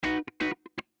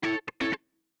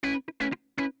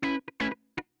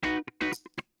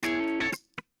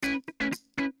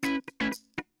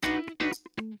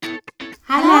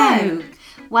Hello!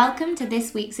 Welcome to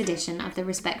this week's edition of the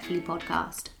Respectfully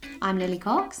podcast. I'm Lily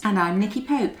Cox. And I'm Nikki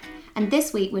Pope. And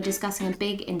this week we're discussing a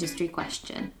big industry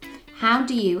question. How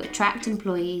do you attract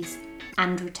employees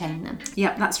and retain them?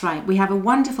 Yep, that's right. We have a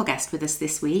wonderful guest with us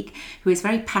this week who is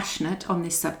very passionate on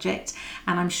this subject,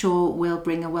 and I'm sure will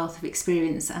bring a wealth of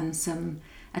experience and some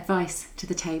advice to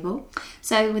the table.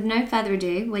 So with no further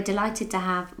ado, we're delighted to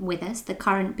have with us the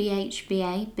current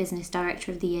BHBA Business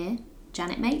Director of the Year,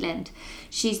 Janet Maitland.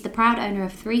 She's the proud owner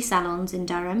of 3 salons in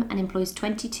Durham and employs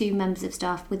 22 members of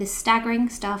staff with a staggering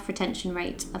staff retention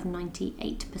rate of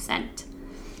 98%.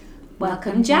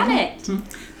 Welcome, Janet.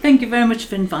 Thank you very much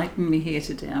for inviting me here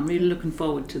today. I'm really looking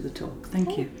forward to the talk.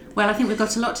 Thank you. Well, I think we've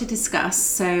got a lot to discuss,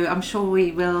 so I'm sure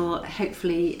we will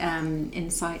hopefully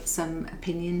incite some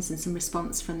opinions and some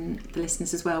response from the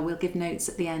listeners as well. We'll give notes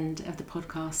at the end of the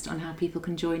podcast on how people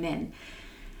can join in.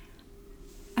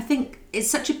 I think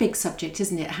it's such a big subject,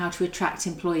 isn't it, how to attract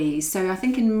employees. So I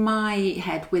think in my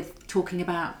head, with talking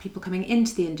about people coming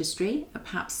into the industry,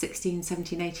 perhaps 16,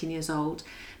 17, 18 years old,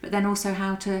 but then also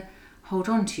how to hold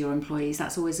on to your employees.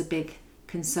 That's always a big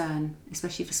concern,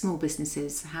 especially for small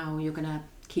businesses, how you're going to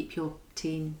keep your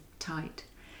team tight.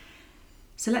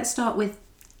 So let's start with,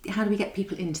 how do we get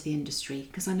people into the industry?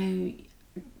 Because I know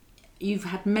you've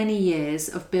had many years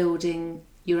of building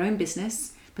your own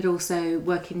business, but also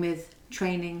working with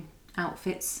training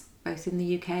outfits both in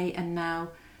the UK and now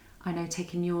I know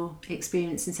taking your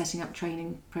experience in setting up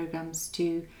training programs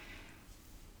to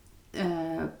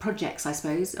projects, I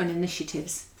suppose, and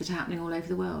initiatives that are happening all over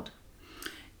the world.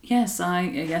 Yes, I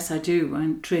do.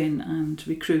 I train and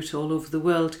recruit all over the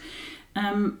world.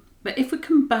 But if we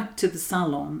come back to the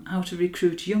salon, how to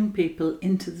recruit young people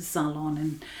into the salon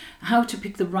and how to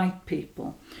pick the right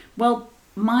people. Well,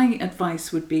 my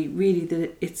advice would be really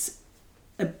that it's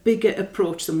a bigger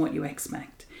approach than what you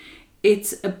expect.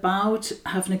 It's about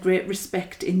having a great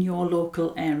respect in your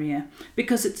local area,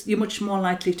 because you're much more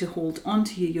likely to hold on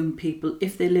to your young people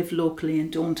if they live locally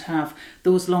and don't have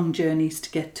those long journeys to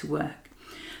get to work.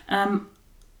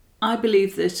 I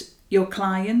believe that your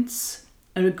clients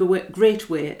are a great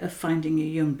way of finding your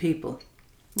young people.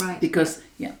 Right. Because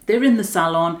they're in the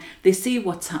salon, they see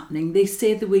what's happening, they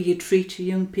see the way you treat your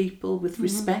young people with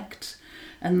respect.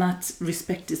 And that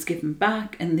respect is given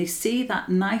back, and they see that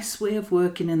nice way of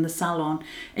working in the salon,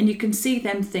 and you can see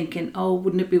them thinking, oh,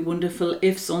 wouldn't it be wonderful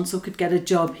if so-and-so could get a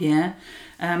job here?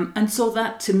 And so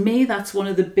that, to me, that's one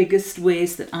of the biggest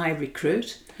ways that I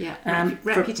recruit. Yeah,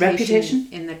 reputation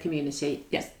in the community.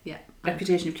 Yes, yeah.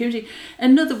 Reputation in the community.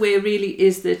 Another way really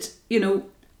is that,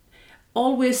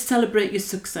 always celebrate your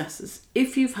successes.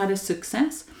 If you've had a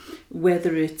success,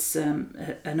 whether it's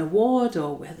an award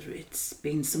or whether it's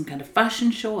been some kind of fashion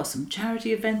show or some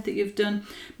charity event that you've done,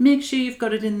 make sure you've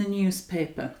got it in the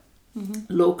newspaper,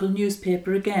 local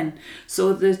newspaper again,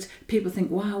 so that people think,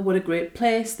 wow, what a great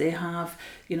place. They have,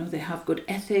 they have good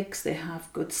ethics, they have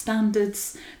good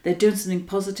standards, they're doing something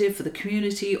positive for the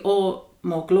community or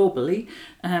more globally,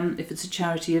 if it's a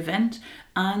charity event,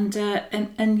 and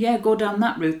go down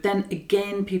that route. Then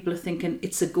again, people are thinking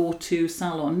it's a go-to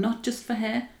salon, not just for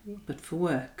hair, but for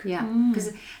work. Yeah,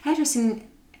 because hairdressing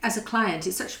as a client,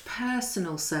 it's such a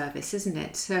personal service, isn't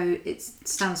it? So it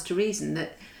stands to reason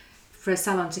that for a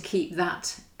salon to keep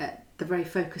that at the very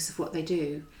focus of what they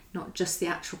do, not just the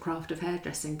actual craft of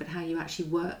hairdressing, but how you actually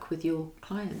work with your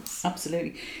clients.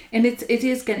 Absolutely. And it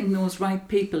is getting those right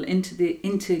people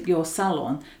into your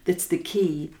salon that's the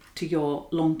key to your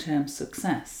long-term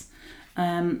success.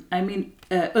 Another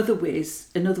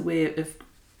way of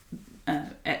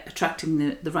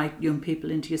attracting the right young people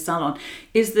into your salon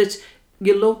is that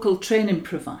your local training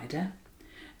provider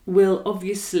will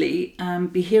obviously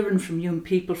be hearing from young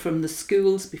people from the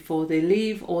schools before they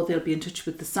leave, or they'll be in touch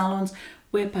with the salons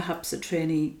where perhaps a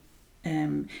trainee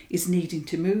is needing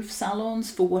to move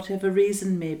salons for whatever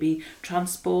reason, maybe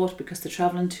transport because they're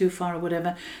travelling too far or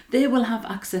whatever. They will have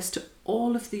access to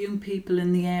all of the young people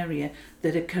in the area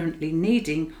that are currently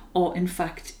needing or in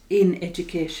fact in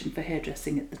education for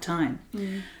hairdressing at the time.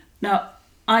 Now,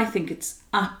 I think it's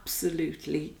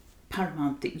absolutely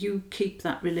paramount that you keep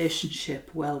that relationship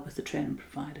well with the training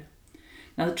provider.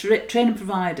 Now, the training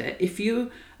provider, if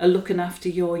you are looking after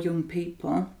your young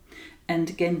people and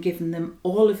again giving them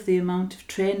all of the amount of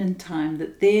training time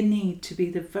that they need to be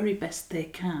the very best they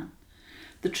can,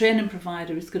 the training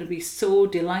provider is going to be so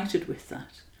delighted with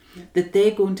that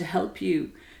they're going to help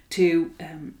you to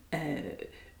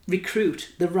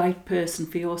recruit the right person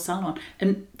for your salon.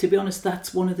 And to be honest,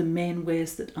 that's one of the main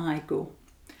ways that I go.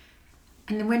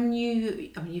 And when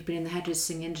you've been in the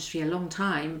hairdressing industry a long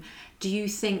time, do you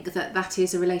think that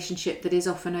is a relationship that is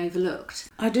often overlooked?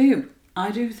 I do.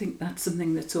 I do think that's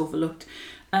something that's overlooked.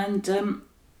 And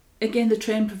again, the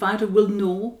training provider will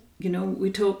know,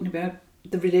 we're talking about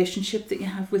the relationship that you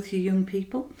have with your young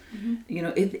people.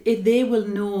 If they will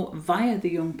know via the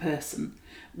young person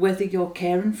whether you're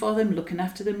caring for them, looking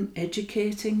after them,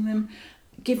 educating them,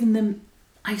 giving them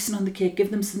icing on the cake, give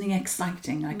them something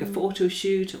exciting like a photo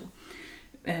shoot. Or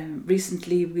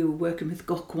recently we were working with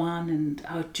Gokwan and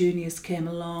our juniors came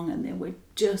along and they were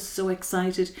just so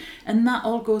excited, and that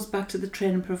all goes back to the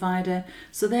training provider.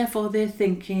 So therefore they're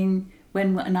thinking,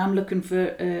 when I'm looking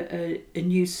for a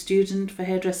new student for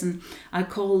hairdressing, I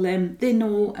call them, they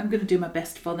know I'm going to do my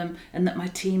best for them and that my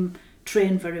team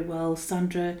train very well.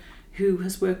 Sandra, who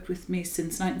has worked with me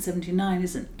since 1979,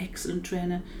 is an excellent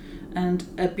trainer and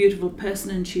a beautiful person,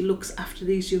 and she looks after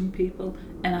these young people,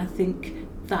 and I think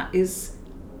that is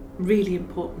really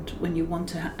important when you want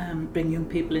to bring young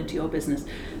people into your business.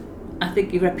 I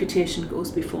think your reputation goes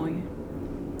before you.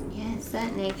 Yes,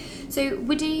 certainly. So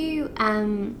would you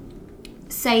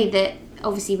say that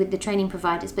obviously with the training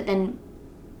providers, but then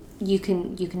you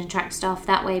can attract staff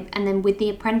that way, and then with the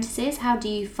apprentices, how do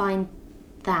you find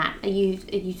that? Are you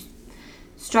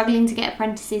struggling to get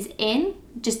apprentices in,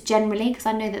 just generally? Because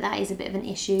I know that is a bit of an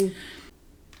issue.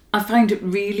 I find it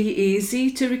really easy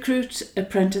to recruit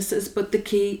apprentices, but the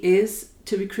key is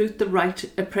to recruit the right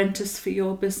apprentice for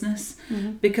your business,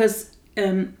 because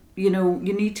you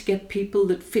need to get people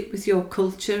that fit with your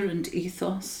culture and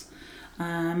ethos.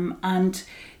 And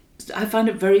I find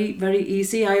it very, very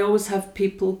easy. I always have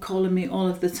people calling me all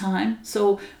of the time.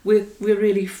 So we're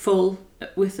really full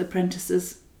with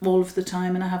apprentices all of the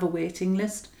time, and I have a waiting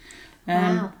list.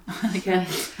 Wow. Yeah.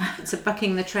 So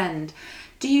bucking the trend.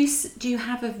 Do you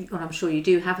have I'm sure you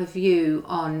do have a view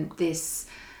on this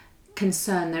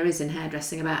concern there is in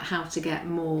hairdressing about how to get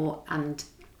more and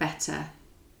better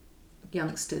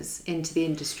youngsters into the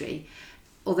industry?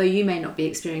 Although you may not be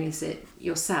experiencing it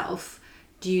yourself,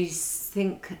 do you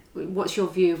think, what's your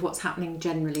view of what's happening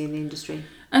generally in the industry?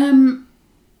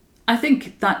 I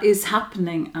think that is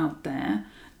happening out there.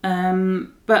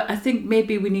 But I think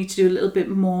maybe we need to do a little bit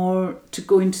more to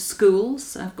go into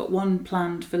schools. I've got one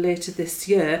planned for later this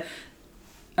year,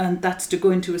 and that's to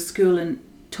go into a school and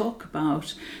talk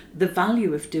about the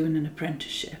value of doing an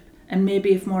apprenticeship. And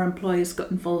maybe if more employers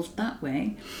got involved that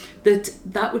way,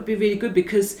 that would be really good,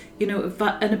 because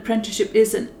an apprenticeship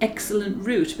is an excellent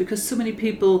route, because so many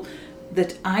people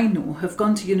that I know have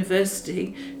gone to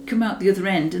university, come out the other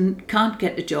end and can't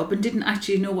get a job and didn't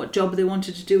actually know what job they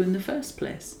wanted to do in the first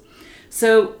place.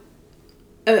 So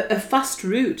a fast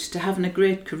route to having a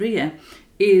great career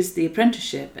is the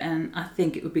apprenticeship, and I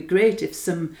think it would be great if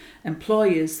some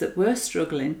employers that were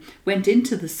struggling went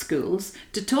into the schools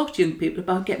to talk to young people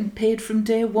about getting paid from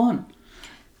day one.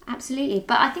 Absolutely,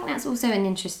 but I think that's also an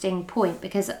interesting point,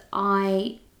 because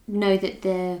I know that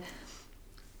the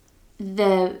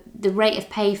rate of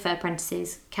pay for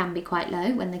apprentices can be quite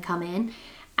low when they come in.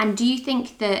 And do you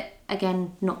think that,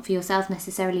 again, not for yourself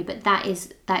necessarily, but that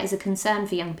is a concern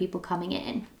for young people coming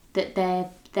in, that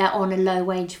they're on a low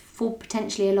wage for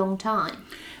potentially a long time?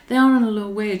 They are on a low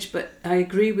wage, but I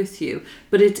agree with you.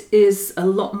 But it is a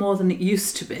lot more than it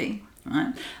used to be,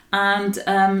 right?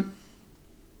 And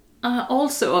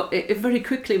also, very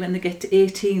quickly when they get to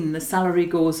 18, the salary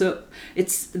goes up.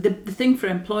 It's the thing for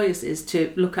employers is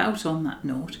to look out on that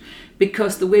note,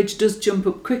 because the wage does jump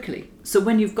up quickly. So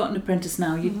when you've got an apprentice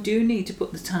now, you do need to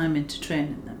put the time into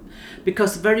training them,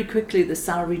 because very quickly the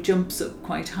salary jumps up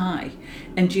quite high,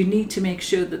 and you need to make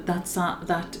sure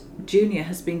that junior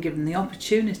has been given the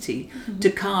opportunity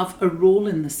to carve a role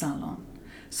in the salon,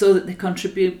 so that they're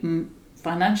contributing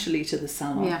financially to the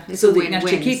salon, so that you can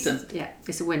actually keep them. Yeah,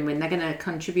 it's a win-win. They're going to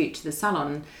contribute to the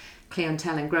salon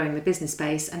clientele and growing the business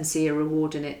base, and see a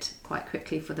reward in it quite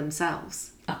quickly for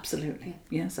themselves. Absolutely,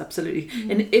 yes, absolutely.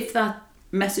 And if that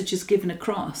message is given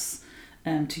across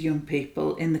to young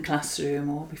people in the classroom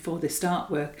or before they start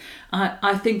work,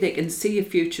 I think they can see a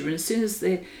future, and as soon as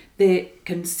they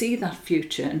can see that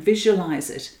future and visualise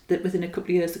it, that within a couple of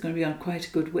years they're going to be on quite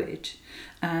a good wage.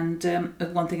 And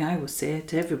one thing I always say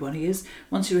to everybody is,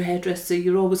 once you're a hairdresser,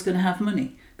 you're always going to have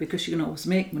money, because you can always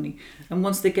make money. And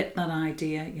once they get that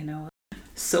idea,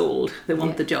 sold, they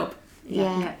want the job.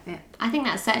 Yeah. I think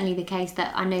that's certainly the case.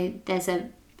 That I know there's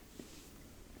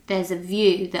a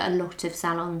view that a lot of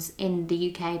salons in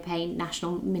the UK pay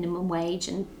national minimum wage,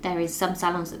 and there is some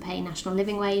salons that pay national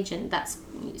living wage, and that's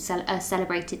a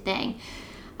celebrated thing.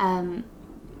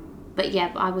 But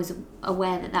yeah, I was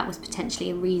aware that was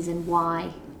potentially a reason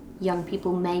why young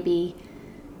people may be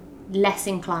less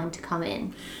inclined to come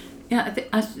in. Yeah,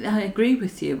 I agree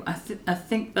with you. I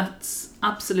think that's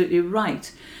absolutely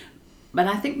right. But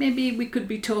I think maybe we could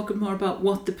be talking more about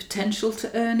what the potential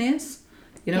to earn is.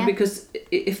 Because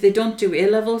if they don't do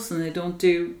A-levels and they don't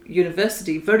do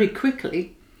university very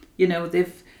quickly,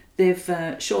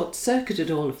 they've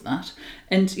short-circuited all of that.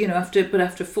 And,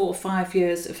 after 4 or 5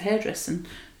 years of hairdressing,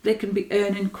 they can be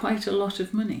earning quite a lot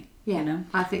of money. Yeah,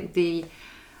 I think the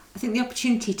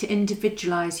opportunity to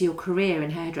individualise your career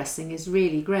in hairdressing is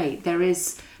really great. There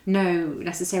is no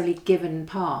necessarily given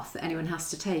path that anyone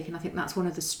has to take, and I think that's one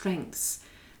of the strengths,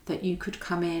 that you could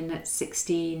come in at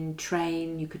 16,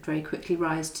 train, you could very quickly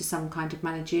rise to some kind of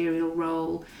managerial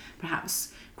role,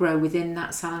 perhaps grow within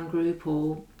that salon group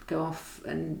or go off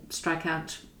and strike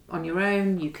out on your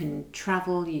own. You can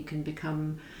travel, you can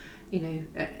become,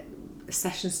 a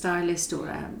session stylist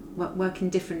or work in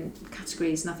different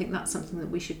categories, and I think that's something that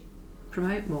we should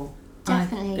promote more.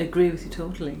 Definitely. I agree with you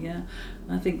totally, yeah.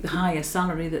 I think the higher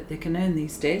salary that they can earn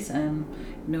these days,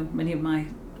 many of my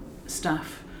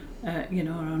staff are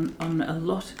on a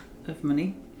lot of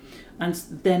money, and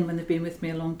then when they've been with me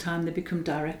a long time, they become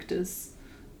directors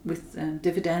with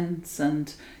dividends,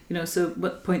 and so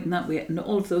what point in that way, and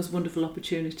all of those wonderful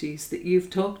opportunities that you've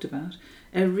talked about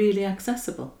are really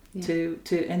accessible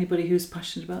to anybody who's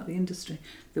passionate about the industry.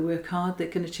 They work hard, they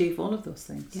can achieve all of those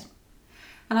things. Yeah.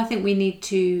 And I think we need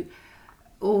to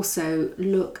also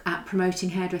look at promoting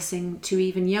hairdressing to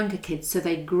even younger kids, so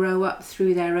they grow up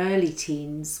through their early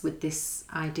teens with this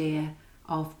idea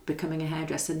of becoming a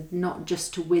hairdresser, not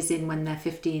just to whiz in when they're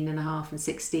 15 and a half and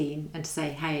 16 and to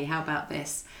say, hey, how about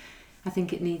this? I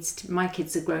think it needs to, my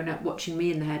kids are grown up watching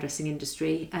me in the hairdressing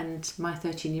industry, and my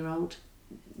 13-year-old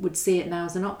would see it now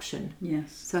as an option.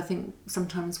 Yes. So I think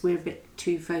sometimes we're a bit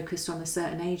too focused on a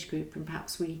certain age group, and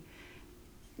perhaps we,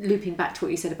 looping back to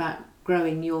what you said about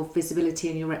growing your visibility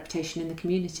and your reputation in the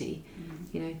community,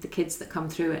 the kids that come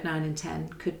through at 9 and 10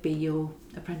 could be your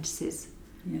apprentices.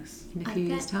 Yes. In a few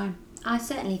years' time. I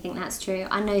certainly think that's true.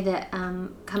 I know that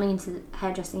coming into the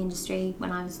hairdressing industry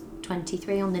when I was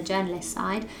 23 on the journalist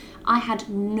side, I had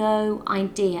no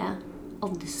idea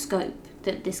of the scope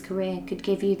that this career could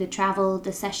give you, the travel,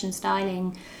 the session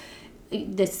styling,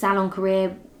 the salon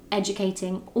career,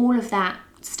 educating, all of that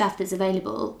stuff that's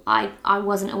available. I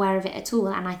wasn't aware of it at all,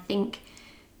 and I think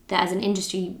that as an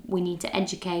industry we need to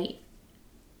educate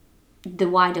the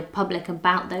wider public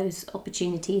about those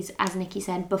opportunities, as Nikki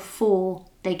said, before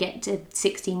they get to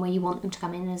 16 where you want them to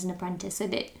come in as an apprentice, so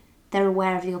that they're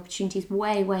aware of the opportunities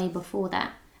way before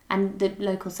that, and the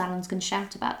local salons can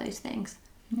shout about those things.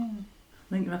 Yeah,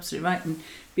 I think you're absolutely right, and it'd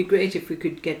be great if we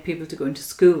could get people to go into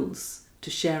schools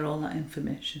to share all that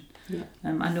information. Yeah.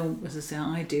 I know, as I say,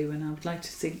 I do, and I would like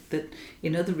to see that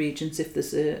in other regions, if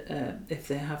there's if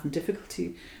they're having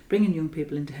difficulty bringing young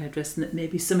people into hairdressing, that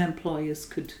maybe some employers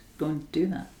could go and do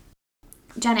that.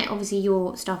 Janet, obviously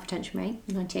your staff retention rate,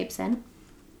 98%,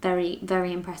 very,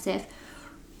 very impressive.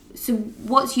 So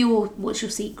what's your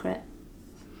secret?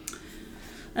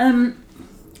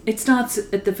 It starts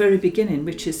at the very beginning,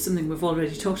 which is something we've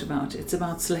already talked about. It's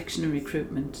about selection and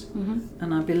recruitment.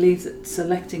 And I believe that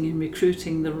selecting and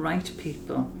recruiting the right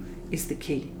people is the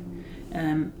key.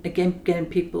 Again, getting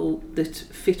people that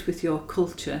fit with your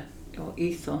culture, your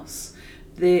ethos.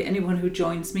 Anyone who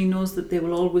joins me knows that they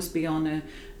will always be on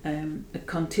a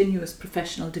continuous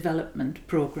professional development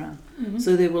programme.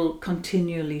 So they will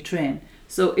continually train.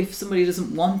 So if somebody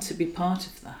doesn't want to be part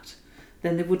of that,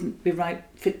 then they wouldn't be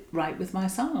fit right with my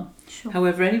salon. Sure.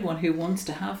 However, anyone who wants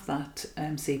to have that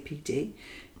CPD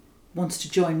wants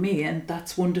to join me, and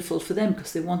that's wonderful for them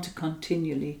because they want to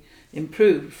continually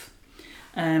improve.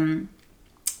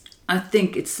 I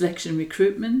think it's selection and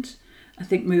recruitment. I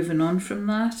think moving on from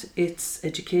that, it's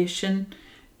education.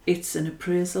 It's an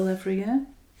appraisal every year.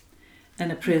 An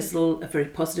appraisal, a very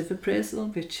positive appraisal,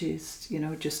 which is,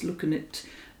 just looking at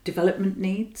development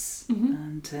needs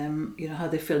and how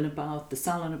they're feeling about the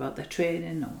salon, about their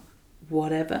training or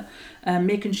whatever,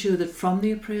 making sure that from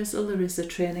the appraisal there is a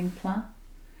training plan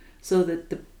so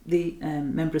that the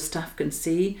member of staff can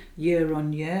see year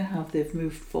on year how they've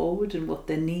moved forward and what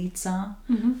their needs are,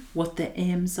 what their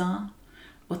aims are,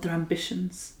 what their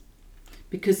ambitions.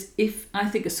 Because if I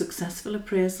think a successful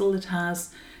appraisal that has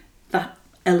that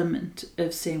element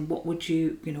of saying what's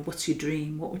your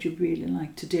dream, what would you really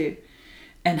like to do,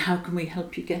 and how can we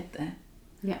help you get there?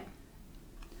 Yeah.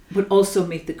 But also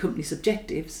meet the company's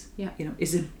objectives,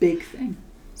 is a big thing.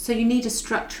 So you need a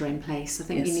structure in place. I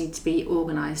think you need to be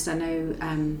organised. I know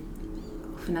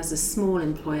often as a small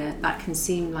employer that can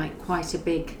seem like quite a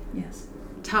big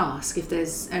task. If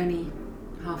there's only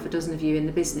half a dozen of you in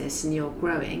the business and you're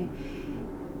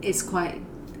growing, it's quite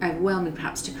overwhelming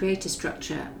perhaps to create a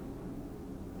structure.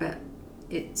 But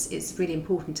it's really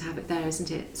important to have it there,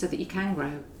 isn't it? So that you can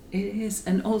grow. It is.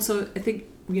 And also, I think,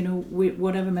 you know,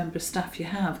 whatever member of staff you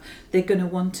have, they're going to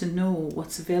want to know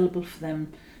what's available for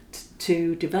them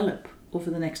to develop over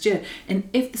the next year. And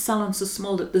if the salon's so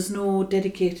small that there's no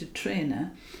dedicated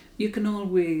trainer, you can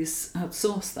always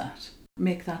outsource that,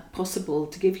 make that possible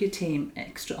to give your team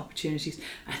extra opportunities.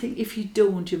 I think if you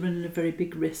don't, you're running a very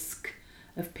big risk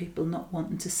of people not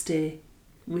wanting to stay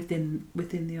within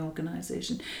the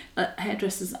organisation.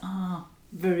 Hairdressers are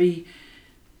very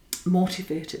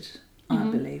motivated, I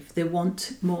believe. They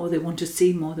want more, they want to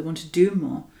see more, they want to do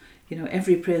more. You know,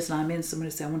 every appraisal I'm in, someone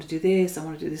will say, I want to do this, I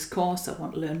want to do this course, I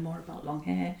want to learn more about long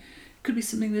hair. It could be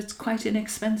something that's quite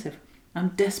inexpensive. I'm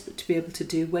desperate to be able to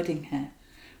do wedding hair,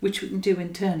 which we can do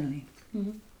internally.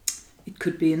 It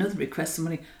could be another request,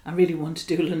 somebody, I really want to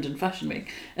do London Fashion Week.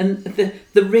 And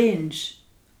the range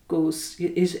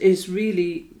is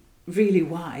really, really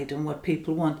wide on what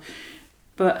people want.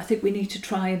 But I think we need to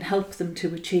try and help them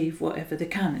to achieve whatever they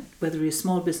can, whether you're a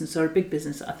small business or a big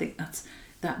business. I think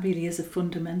that really is a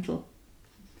fundamental.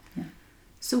 Yeah.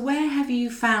 So where have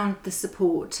you found the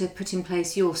support to put in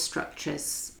place your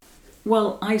structures?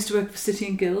 Well, I used to work for City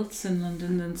and Guilds in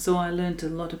London, and so I learned a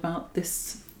lot about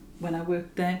this when I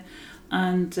worked there.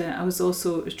 And I was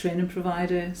also a training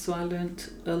provider, so I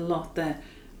learned a lot there.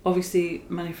 Obviously,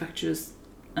 manufacturers,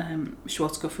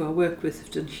 Schwarzkopf, who I work with,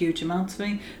 have done huge amounts for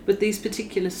me. But these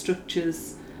particular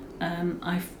structures,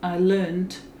 I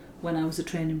learned when I was a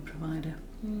training provider.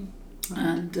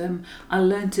 And I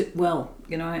learned it well.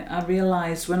 You know, I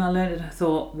realised when I learned it, I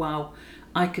thought, wow,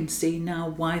 I can see now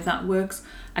why that works.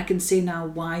 I can see now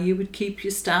why you would keep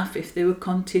your staff if they were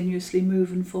continuously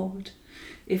moving forward.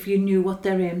 If you knew what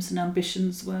their aims and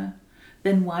ambitions were,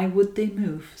 then why would they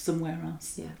move somewhere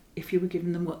else? Yeah. If you were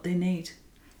giving them what they need.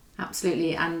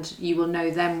 Absolutely, and you will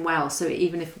know them well. So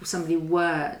even if somebody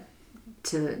were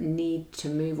to need to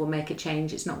move or make a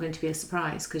change, it's not going to be a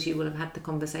surprise because you will have had the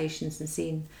conversations and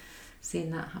seen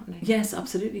that happening. Yes,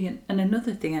 absolutely. And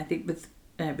another thing I think with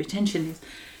retention is,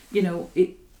 you know,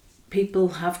 people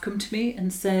have come to me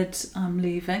and said, I'm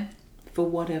leaving for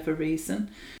whatever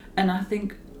reason. And I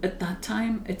think at that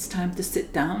time, it's time to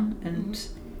sit down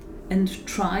and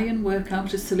try and work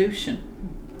out a solution.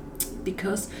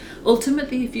 Because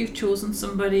ultimately, if you've chosen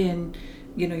somebody and,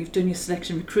 you know, you've done your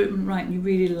selection recruitment right and you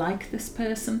really like this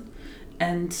person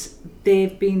and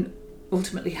they've been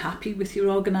ultimately happy with your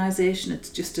organisation, it's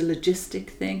just a logistic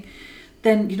thing,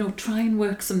 then, you know, try and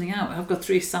work something out. I've got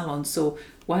 3 salons, so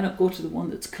why not go to the one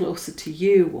that's closer to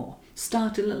you, or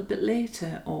start a little bit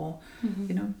later, or,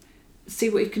 you know, see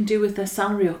what you can do with their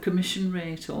salary or commission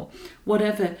rate or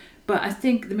whatever. But I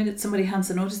think the minute somebody hands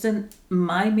a notice in,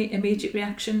 my immediate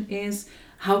reaction is,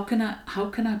 how can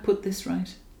I put this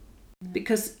right?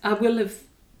 Because I will have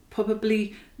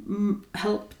probably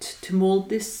helped to mould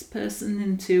this person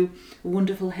into a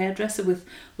wonderful hairdresser with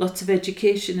lots of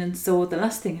education, and so the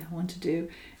last thing I want to do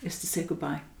is to say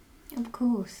goodbye. Of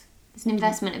course. It's an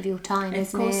investment of your time,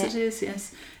 isn't it? Of course it is,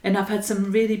 yes. And I've had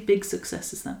some really big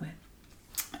successes that way.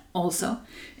 Also,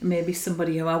 maybe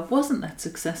somebody who I wasn't that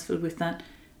successful with that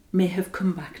may have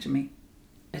come back to me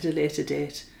at a later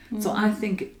date. So I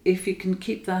think if you can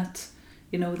keep that,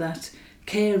 you know, that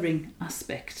caring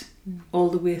aspect all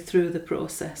the way through the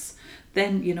process,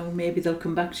 then, you know, maybe they'll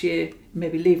come back to you,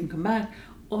 maybe leave and come back,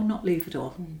 or not leave at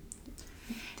all.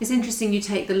 It's interesting you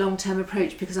take the long-term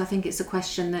approach, because I think it's a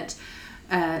question that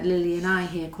Lily and I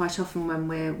hear quite often when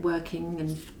we're working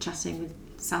and chatting with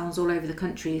salons all over the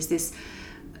country, is this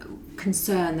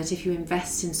concern that if you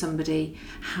invest in somebody,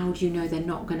 how do you know they're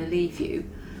not going to leave you?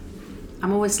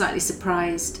 I'm always slightly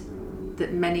surprised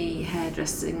that many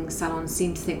hairdressing salons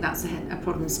seem to think that's a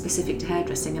problem specific to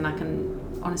hairdressing, and I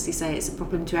can honestly say it's a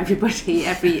problem to everybody,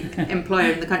 every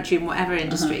employer in the country in whatever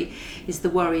industry, is the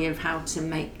worry of how to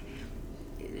make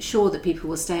sure that people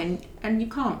will stay. And you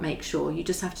can't make sure, you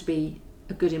just have to be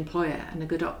a good employer and a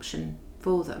good option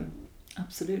for them.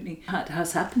 Absolutely. It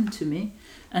has happened to me,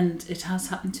 and it has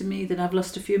happened to me that I've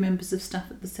lost a few members of staff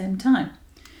at the same time.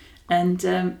 And,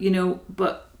 you know,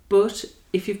 but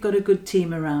if you've got a good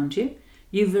team around you,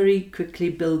 you very quickly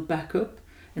build back up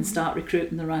and start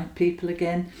recruiting the right people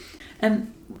again.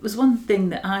 There's one thing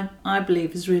that I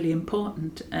believe is really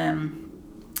important, and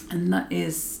that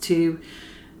is to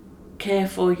care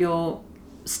for your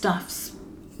staff's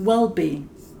well-being.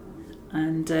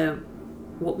 And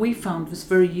what we found was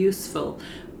very useful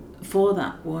for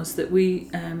that was that we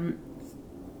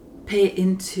pay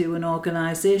into an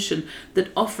organisation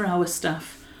that offer our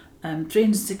staff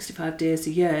 365 days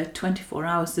a year, 24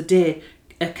 hours a day,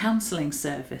 a counselling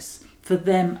service for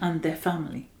them and their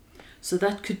family. So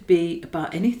that could be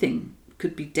about anything. It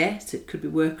could be debt, it could be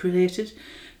work related,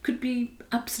 could be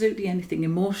absolutely anything,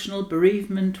 emotional,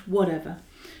 bereavement, whatever.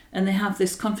 And they have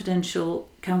this confidential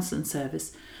counselling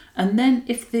service. And then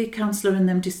if the counsellor and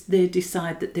them they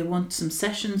decide that they want some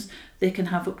sessions, they can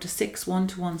have up to 6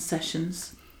 one-to-one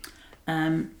sessions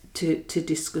to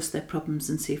discuss their problems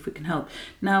and see if we can help.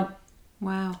 Now,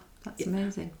 wow, that's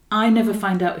amazing. I never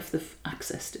find out if they've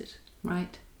accessed it.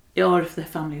 Right. Or if their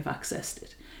family have accessed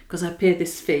it. Because I pay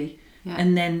this fee, Yeah.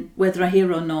 and then whether I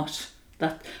hear or not,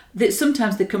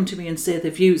 sometimes they come to me and say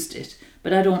they've used it,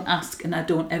 but I don't ask and I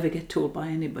don't ever get told by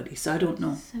anybody, so I don't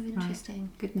know. So interesting.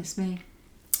 Right. Goodness me.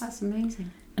 That's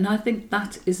amazing. And I think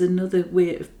that is another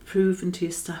way of proving to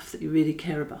your staff that you really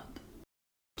care about them.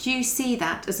 Do you see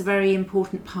that as a very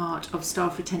important part of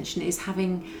staff retention, is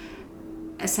having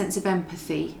a sense of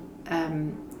empathy,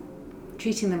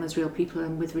 treating them as real people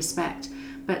and with respect?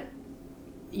 But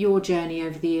your journey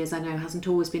over the years, I know, hasn't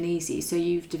always been easy, so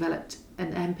you've developed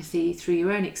an empathy through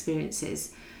your own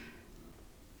experiences.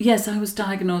 Yes, I was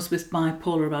diagnosed with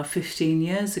bipolar about 15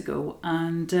 years ago,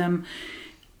 and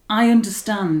I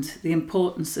understand the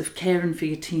importance of caring for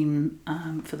your team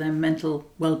for their mental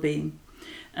well-being.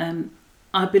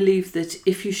 I believe that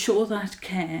if you show that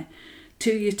care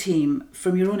to your team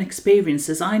from your own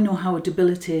experiences, I know how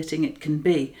debilitating it can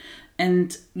be.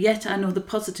 And yet I know the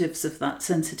positives of that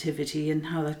sensitivity and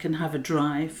how that can have a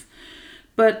drive.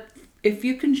 But if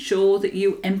you can show that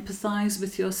you empathise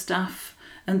with your staff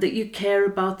and that you care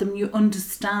about them, you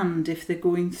understand if they're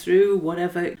going through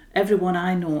whatever. Everyone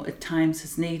I know at times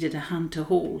has needed a hand to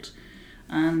hold.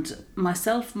 And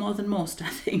myself more than most, I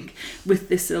think, with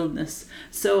this illness.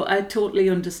 So I totally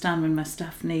understand when my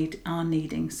staff are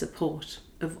needing support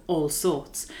of all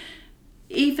sorts.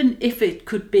 Even if it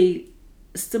could be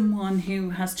someone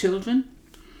who has children,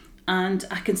 and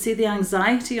I can see the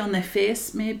anxiety on their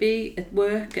face maybe at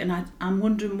work, and I'm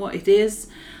wondering what it is.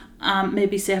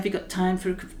 Maybe say, have you got time for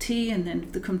a cup of tea? And then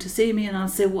if they come to see me and I'll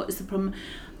say, what is the problem?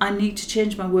 I need to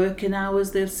change my working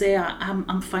hours. They'll say,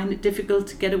 I'm finding it difficult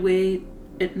to get away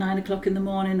at 9 o'clock in the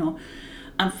morning, or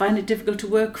I'm finding it difficult to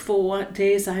work 4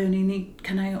 days.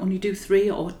 Can I only do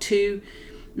 3 or 2?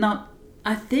 Now,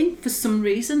 I think for some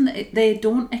reason they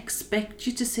don't expect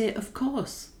you to say, of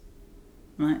course,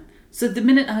 right? So the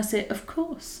minute I say, of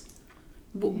course,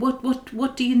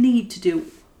 what do you need to do?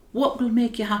 What will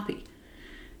make you happy?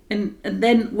 And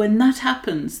then when that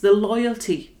happens, the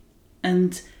loyalty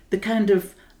and the kind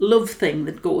of love thing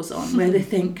that goes on, where they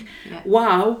think,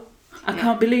 wow, I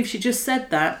can't believe she just said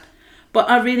that, but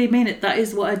I really mean it. That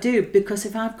is what I do, because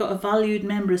if I've got a valued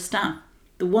member of staff,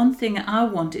 the one thing I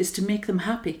want is to make them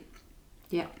happy.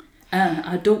 Yeah.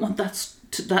 I don't want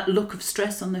that look of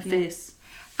stress on their face.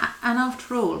 And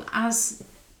after all, as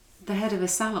the head of a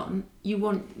salon, you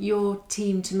want your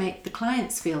team to make the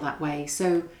clients feel that way.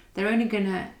 So they're only going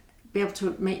to be able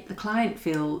to make the client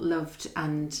feel loved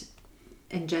and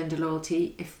engender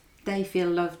loyalty if they feel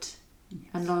loved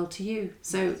and loyal to you.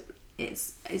 So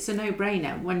it's a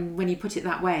no-brainer. When you put it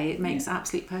that way, it makes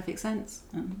absolute perfect sense.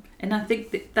 And I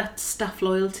think that staff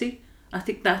loyalty, I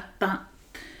think that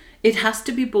it has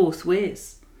to be both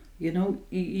ways. You know,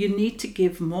 you need to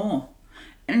give more.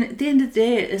 And at the end of the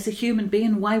day, as a human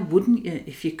being, why wouldn't you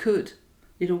if you could?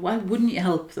 You know, why wouldn't you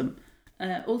help them?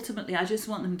 Ultimately, I just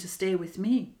want them to stay with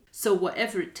me. So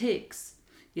whatever it takes,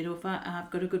 you know, if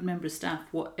I've got a good member of staff,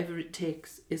 whatever it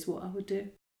takes is what I would do.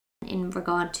 In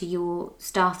regard to your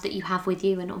staff that you have with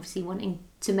you, and obviously wanting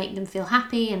to make them feel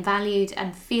happy and valued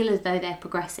and feel as though they're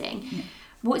progressing,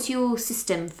 what's your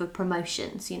system for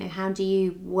promotions? You know, how do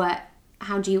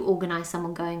you organise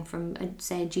someone going from,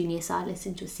 say, a junior stylist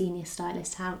into a senior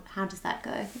stylist? How does that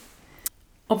go?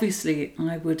 Obviously,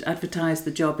 I would advertise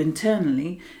the job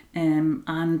internally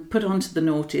and put onto the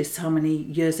notice how many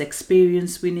years'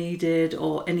 experience we needed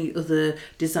or any other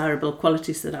desirable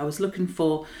qualities that I was looking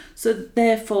for. So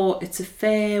therefore, it's a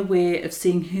fair way of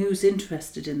seeing who's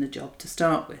interested in the job to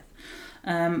start with.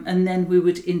 And then we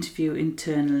would interview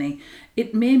internally.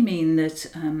 It may mean that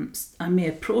I may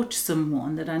approach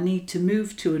someone that I need to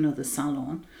move to another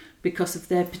salon because of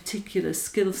their particular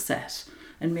skill set,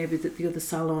 and maybe that the other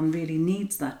salon really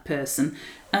needs that person,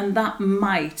 and that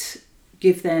might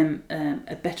give them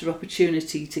a better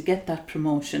opportunity to get that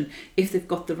promotion if they've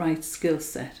got the right skill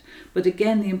set. But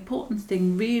again, the important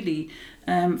thing really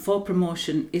for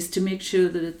promotion is to make sure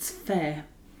that it's fair.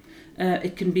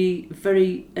 It can be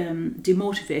very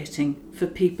demotivating for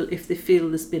people if they feel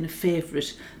there's been a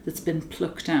favourite that's been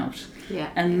plucked out.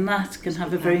 And that can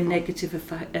have a very negative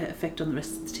effect on the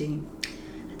rest of the team.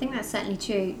 I think that's certainly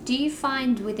true. Do you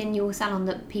find within your salon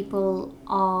that people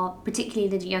are,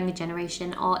 particularly the younger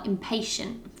generation, are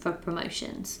impatient for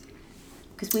promotions?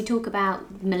 Because we talk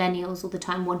about millennials all the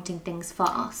time wanting things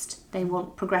fast. They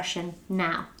want progression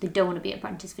now. They don't want to be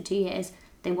apprentice for 2 years.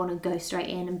 They want to go straight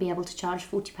in and be able to charge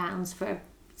 £40 for a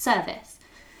service.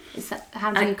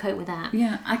 How do you cope with that?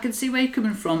 Yeah, I can see where you're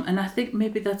coming from, and I think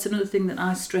maybe that's another thing that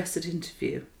I stress at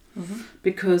interview,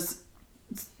 because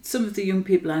some of the young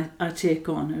people I take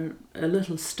on are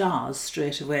little stars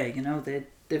straight away. You know,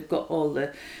 they've got all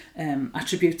the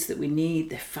attributes that we need.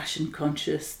 They're fashion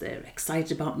conscious. They're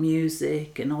excited about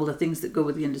music and all the things that go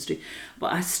with the industry.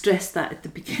 But I stress that at the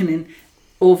beginning,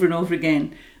 over and over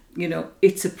again. You know,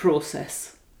 it's a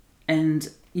process, and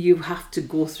you have to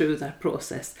go through that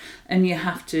process, and you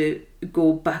have to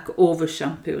go back over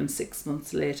shampoo, and 6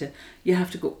 months later you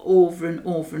have to go over and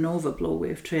over and over blow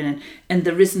wave training, and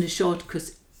there isn't a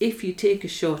shortcut. If you take a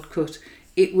shortcut,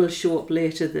 it will show up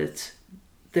later that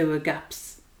there were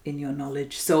gaps in your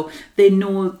knowledge. So they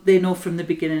know from the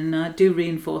beginning, and I do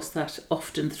reinforce that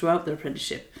often throughout their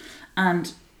apprenticeship,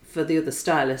 and for the other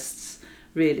stylists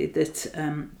really, that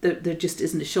there just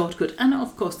isn't a shortcut. And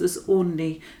of course there's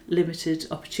only limited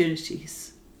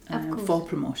opportunities for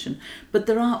promotion, but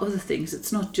there are other things.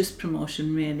 It's not just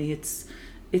promotion really,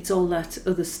 it's all that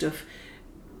other stuff,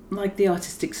 like the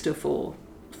artistic stuff or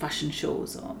fashion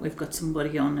shows, or we've got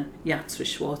somebody on yachts for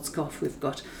Schwarzkopf, we've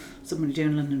got somebody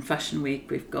doing London Fashion Week,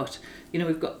 we've got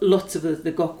lots of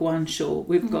the Gok Wan show,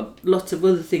 we've got lots of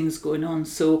other things going on.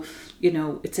 So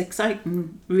it's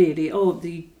exciting really.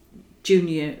 The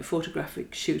junior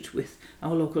photographic shoot with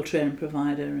our local training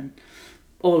provider, and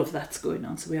all of that's going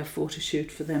on, so we have photo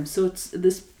shoot for them. So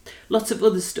there's lots of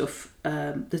other stuff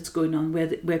that's going on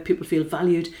where people feel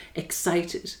valued,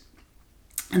 excited,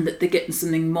 and that they're getting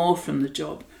something more from the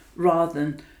job rather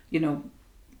than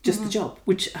just the job,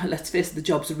 which, let's face it, the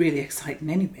jobs are really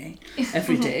exciting anyway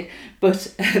every day,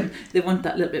 but they want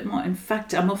that little bit more. In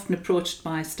fact, I'm often approached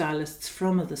by stylists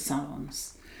from other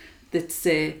salons that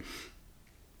say,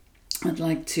 I'd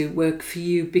like to work for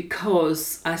you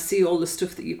because I see all the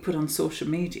stuff that you put on social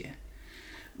media,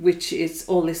 which is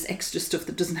all this extra stuff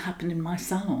that doesn't happen in my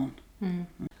salon.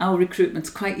 Our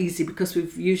recruitment's quite easy because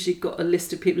we've usually got a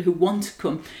list of people who want to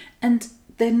come, and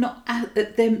they're not.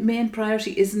 Their main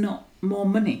priority is not more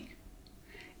money.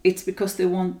 It's because they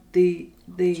want the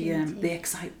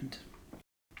excitement.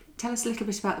 Tell us a little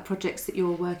bit about the projects that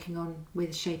you're working on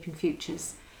with Shaping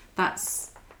Futures.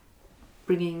 That's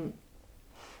bringing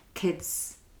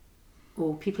kids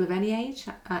or people of any age,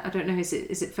 I don't know, is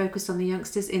it focused on the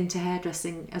youngsters into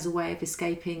hairdressing as a way of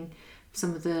escaping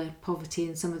some of the poverty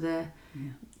and some of the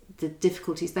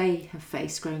difficulties they have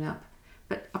faced growing up?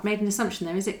 But I've made an assumption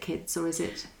there. Is it kids or is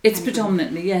it? It's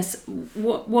predominantly, yes.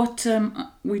 What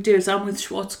we do is, I'm with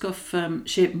Schwarzkopf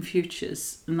Shaping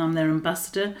Futures, and I'm their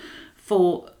ambassador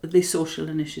for the social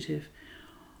initiative.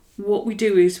 What we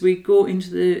do is we go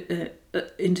into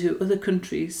other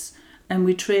countries, and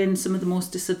we train some of the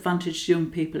most disadvantaged young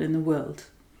people in the world.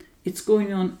 It's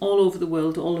going on all over the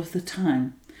world, all of the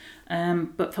time.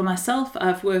 But for myself,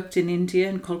 I've worked in India,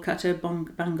 in Kolkata,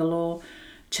 Bangalore,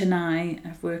 Chennai.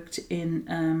 I've worked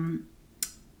in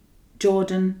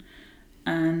Jordan,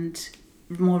 and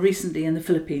more recently in the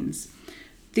Philippines.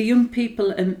 The young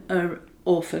people are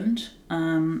orphaned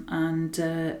and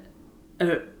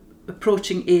are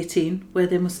approaching 18, where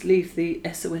they must leave the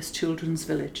SOS Children's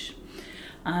Village.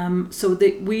 So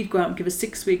we go out and give a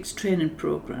 6 weeks training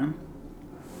programme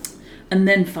and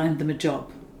then find them a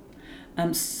job.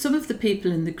 Some of the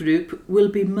people in the group will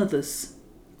be mothers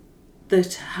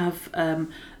that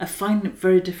find it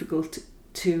very difficult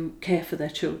to care for their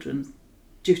children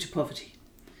due to poverty.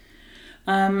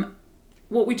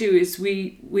 What we do is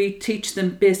we teach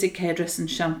them basic hairdressing,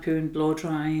 shampooing, blow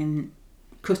drying,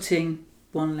 cutting,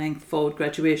 one length, forward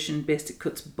graduation, basic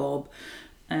cuts, bob.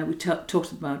 We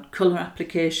talked about colour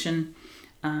application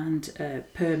and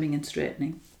perming and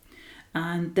straightening.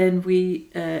 And then we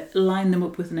line them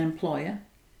up with an employer,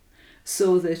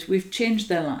 so that we've changed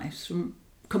their lives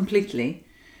completely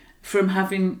from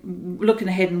looking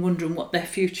ahead and wondering what their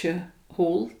future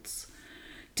holds,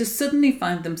 to suddenly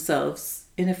find themselves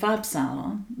in a fab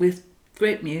salon with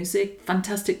great music,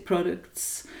 fantastic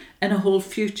products, and a whole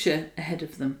future ahead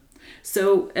of them.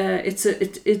 So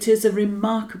it is a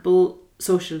remarkable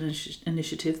social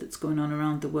initiative that's going on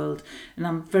around the world, and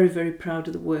I'm very, very proud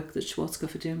of the work that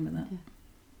Schwarzkopf are doing with that.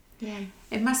 Yeah.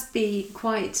 It must be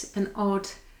quite an odd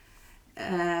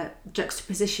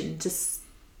juxtaposition to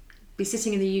be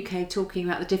sitting in the UK talking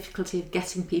about the difficulty of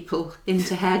getting people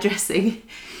into hairdressing,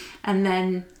 and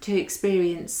then to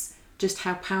experience just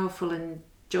how powerful and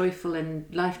joyful and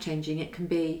life-changing it can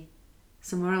be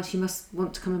somewhere else. You must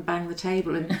want to come and bang the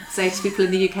table and say to people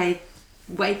in the UK,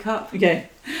 Wake up. Yeah.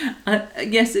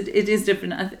 Yes, it is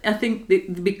different. I think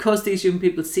because these young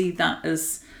people see that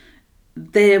as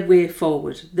their way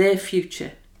forward, their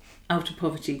future out of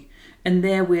poverty, and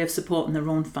their way of supporting their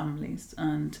own families,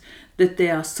 and that they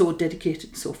are so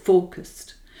dedicated, so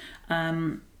focused.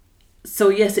 So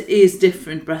yes, it is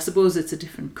different, but I suppose it's a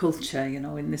different culture. You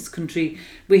know, in this country,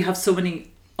 we have so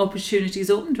many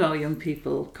opportunities open to our young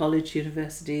people, college,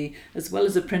 university, as well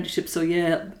as apprenticeship. So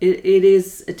yeah, it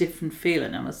is a different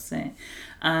feeling, I must say.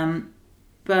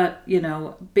 But you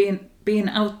know, being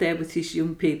out there with these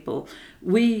young people,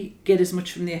 we get as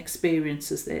much from the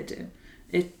experience as they do.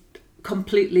 It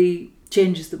completely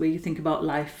changes the way you think about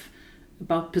life,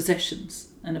 about possessions,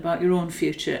 and about your own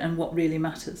future and what really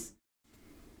matters.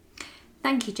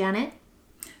 Thank you, Janet.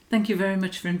 Thank you very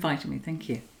much for inviting me. Thank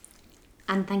you.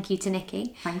 And thank you to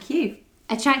Nikki. Thank you.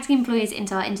 Attracting employees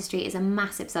into our industry is a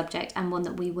massive subject and one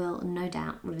that we will no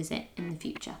doubt revisit in the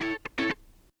future.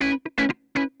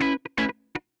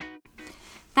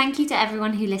 Thank you to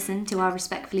everyone who listened to our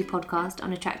Respectfully podcast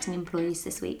on attracting employees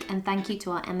this week, and thank you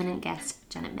to our eminent guest,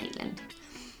 Janet Maitland.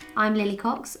 I'm Lily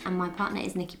Cox and my partner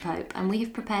is Nikki Pope, and we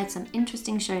have prepared some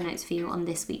interesting show notes for you on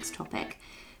this week's topic.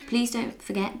 Please don't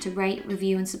forget to rate,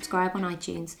 review and subscribe on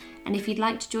iTunes, and if you'd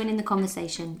like to join in the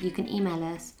conversation, you can email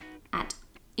us at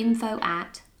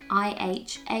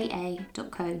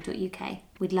info@ihaa.co.uk.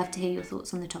 We'd love to hear your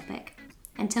thoughts on the topic.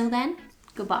 Until then,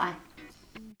 goodbye.